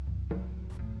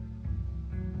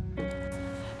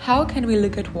How Can We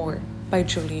Look at War by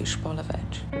Julie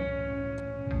Shpolevich.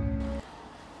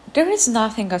 There is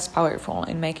nothing as powerful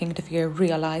in making the viewer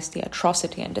realize the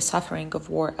atrocity and the suffering of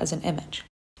war as an image.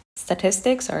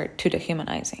 Statistics are too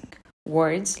dehumanizing.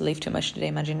 Words leave too much to the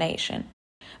imagination.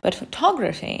 But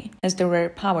photography has the rare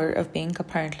power of being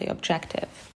apparently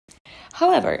objective.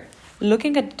 However,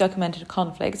 looking at documented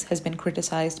conflicts has been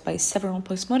criticized by several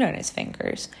postmodernist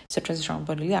thinkers, such as Jean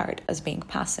Baudrillard, as being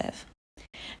passive.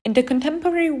 In the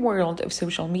contemporary world of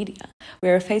social media, we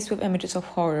are faced with images of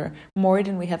horror more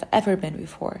than we have ever been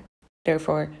before.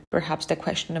 Therefore, perhaps the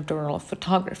question of the role of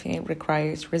photography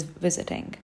requires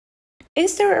revisiting.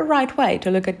 Is there a right way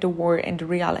to look at the war and the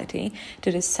reality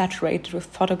that is saturated with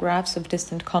photographs of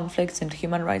distant conflicts and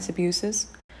human rights abuses?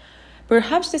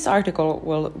 Perhaps this article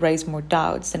will raise more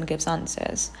doubts than gives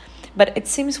answers, but it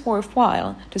seems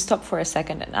worthwhile to stop for a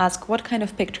second and ask what kind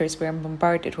of pictures we are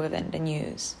bombarded with in the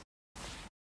news.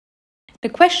 The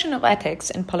question of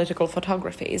ethics in political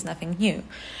photography is nothing new.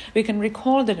 We can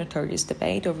recall the notorious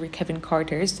debate over Kevin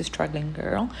Carter's The Struggling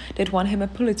Girl that won him a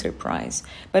Pulitzer Prize,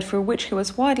 but for which he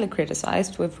was widely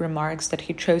criticized with remarks that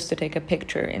he chose to take a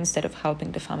picture instead of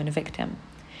helping the famine victim.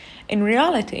 In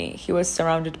reality, he was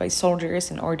surrounded by soldiers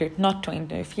and ordered not to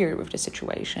interfere with the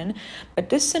situation,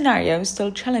 but this scenario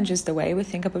still challenges the way we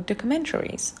think about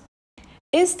documentaries.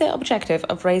 Is the objective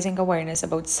of raising awareness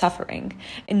about suffering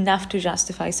enough to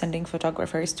justify sending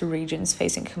photographers to regions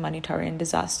facing humanitarian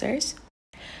disasters?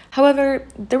 However,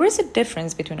 there is a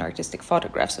difference between artistic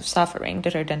photographs of suffering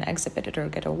that are then exhibited or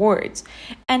get awards,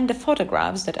 and the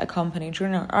photographs that accompany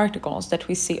journal articles that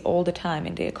we see all the time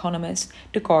in The Economist,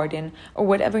 The Guardian, or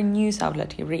whatever news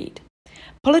outlet you read.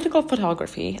 Political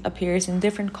photography appears in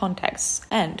different contexts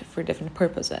and for different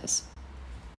purposes.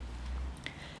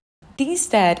 These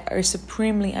dead are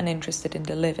supremely uninterested in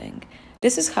the living.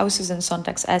 This is how Susan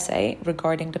Sontag's essay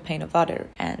regarding the pain of other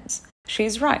ends. She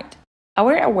is right.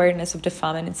 Our awareness of the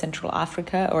famine in Central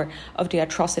Africa or of the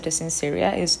atrocities in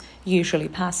Syria is usually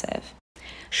passive.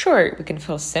 Sure, we can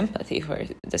feel sympathy for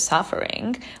the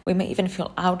suffering. We may even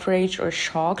feel outraged or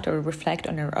shocked or reflect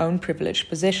on our own privileged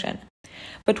position.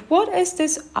 But what is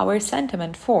this our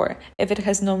sentiment for if it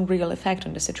has no real effect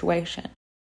on the situation?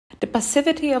 The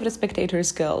passivity of the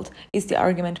spectator's guilt is the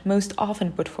argument most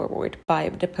often put forward by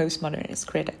the postmodernist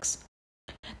critics.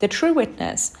 The true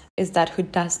witness is that who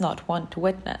does not want to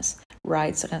witness,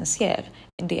 writes Rancière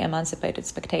in The Emancipated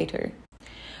Spectator.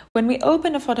 When we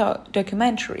open a photo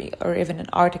documentary or even an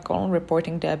article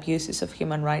reporting the abuses of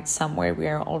human rights somewhere, we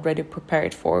are already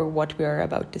prepared for what we are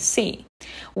about to see.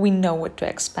 We know what to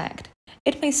expect.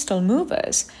 It may still move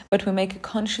us, but we make a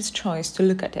conscious choice to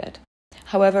look at it.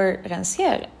 However,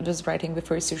 Rancière was writing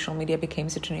before social media became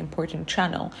such an important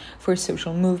channel for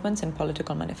social movements and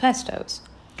political manifestos.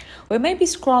 We may be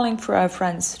scrolling through our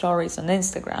friends' stories on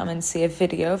Instagram and see a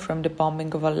video from the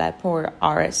bombing of Aleppo or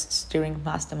arrests during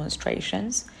mass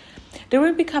demonstrations. Do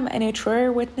we become any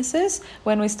truer witnesses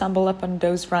when we stumble upon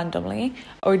those randomly,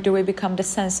 or do we become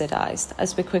desensitized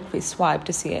as we quickly swipe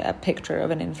to see a picture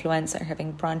of an influencer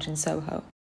having brunch in Soho?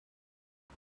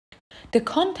 The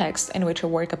context in which a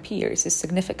work appears is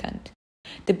significant.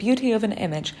 The beauty of an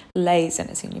image lays in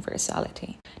its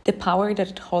universality, the power that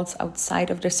it holds outside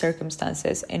of the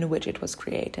circumstances in which it was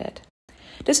created.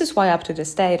 This is why up to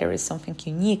this day there is something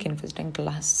unique in visiting the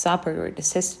Last Supper or the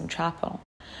Sistine Chapel.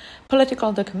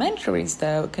 Political documentaries,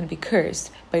 though, can be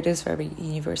cursed by this very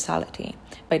universality,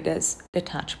 by this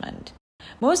detachment.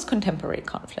 Most contemporary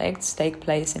conflicts take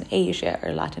place in Asia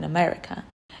or Latin America.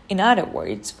 In other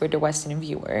words, for the Western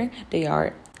viewer, they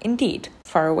are, indeed,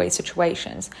 faraway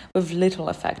situations with little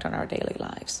effect on our daily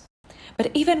lives.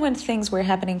 But even when things were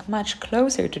happening much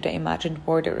closer to the imagined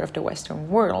border of the Western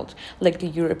world, like the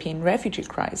European refugee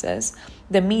crisis,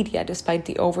 the media, despite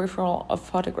the overflow of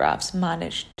photographs,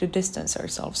 managed to distance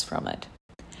ourselves from it.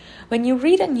 When you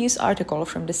read a news article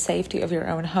from the safety of your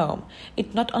own home,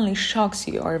 it not only shocks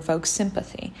you or evokes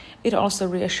sympathy, it also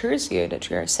reassures you that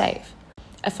you are safe.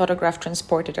 A photograph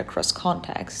transported across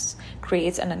contexts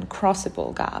creates an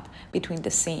uncrossable gap between the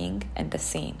seeing and the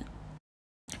seen.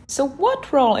 So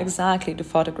what role exactly do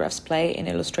photographs play in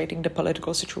illustrating the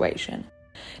political situation?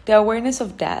 The awareness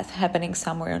of death happening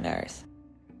somewhere on Earth.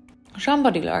 Jean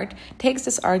Baudrillard takes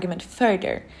this argument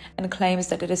further and claims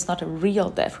that it is not a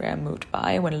real death we are moved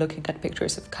by when looking at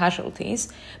pictures of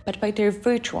casualties, but by their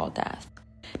virtual death.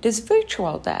 This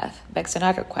virtual death begs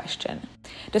another question.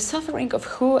 The suffering of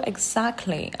who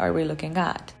exactly are we looking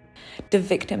at? The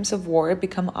victims of war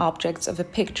become objects of a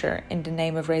picture in the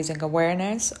name of raising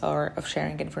awareness or of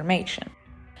sharing information.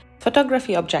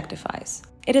 Photography objectifies.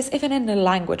 It is even in the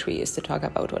language we use to talk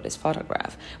about what is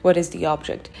photograph, what is the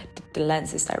object that the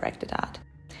lens is directed at.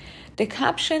 The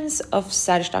captions of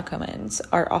such documents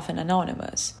are often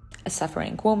anonymous: a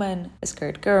suffering woman, a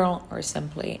scared girl, or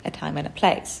simply a time and a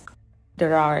place.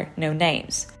 There are no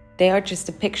names. They are just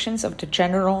depictions of the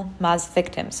general mass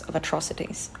victims of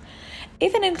atrocities.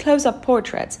 Even in close-up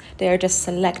portraits, they are just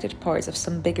selected parts of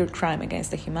some bigger crime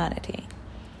against the humanity.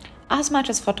 As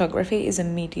much as photography is a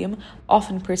medium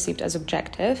often perceived as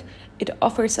objective, it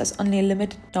offers us only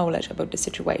limited knowledge about the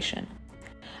situation.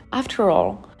 After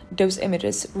all, those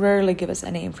images rarely give us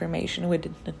any information we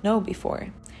did not know before.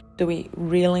 Do we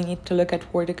really need to look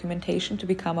at war documentation to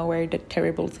become aware that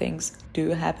terrible things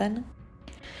do happen?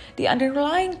 The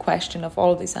underlying question of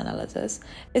all this analysis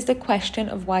is the question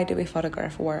of why do we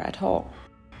photograph war at all?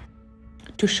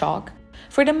 To shock?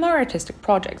 For the more artistic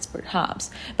projects,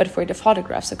 perhaps, but for the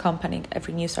photographs accompanying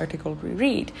every news article we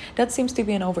read, that seems to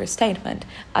be an overstatement,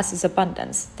 as its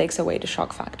abundance takes away the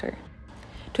shock factor.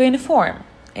 To inform,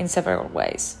 in several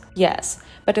ways, yes,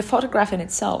 but the photograph in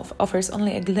itself offers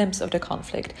only a glimpse of the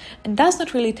conflict and does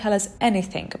not really tell us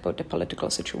anything about the political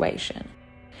situation.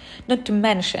 Not to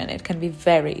mention, it can be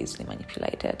very easily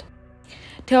manipulated.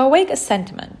 To awake a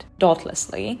sentiment,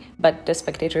 thoughtlessly, but the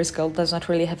spectator's guilt does not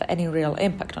really have any real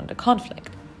impact on the conflict.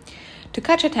 To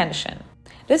catch attention.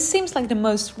 This seems like the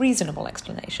most reasonable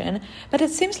explanation, but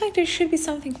it seems like there should be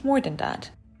something more than that.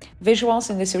 Visuals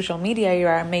in the social media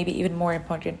era may be even more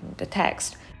important than the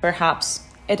text. Perhaps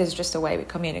it is just a way we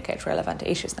communicate relevant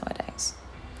issues nowadays.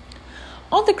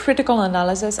 All the critical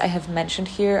analysis I have mentioned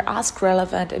here ask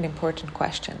relevant and important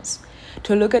questions.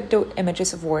 To look at the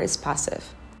images of war is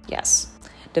passive. Yes.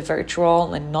 The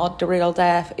virtual and not the real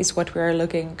death is what we are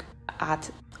looking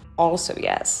at. Also,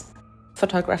 yes.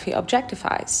 Photography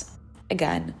objectifies.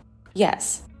 Again,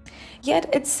 yes.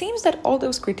 Yet it seems that all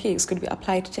those critiques could be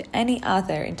applied to any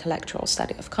other intellectual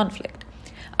study of conflict.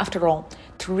 After all,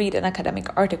 to read an academic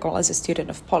article as a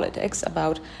student of politics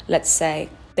about, let's say,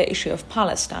 the issue of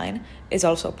Palestine is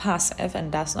also passive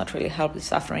and does not really help the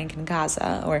suffering in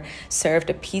Gaza or serve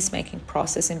the peacemaking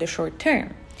process in the short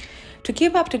term. To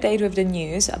keep up to date with the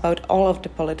news about all of the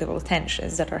political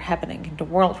tensions that are happening in the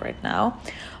world right now,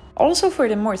 also for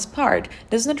the most part,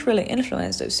 does not really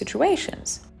influence those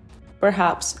situations.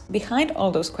 Perhaps behind all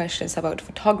those questions about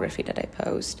photography that I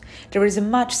posed, there is a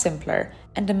much simpler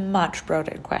and a much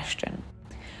broader question.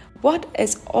 What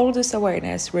is all this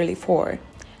awareness really for,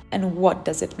 and what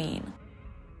does it mean?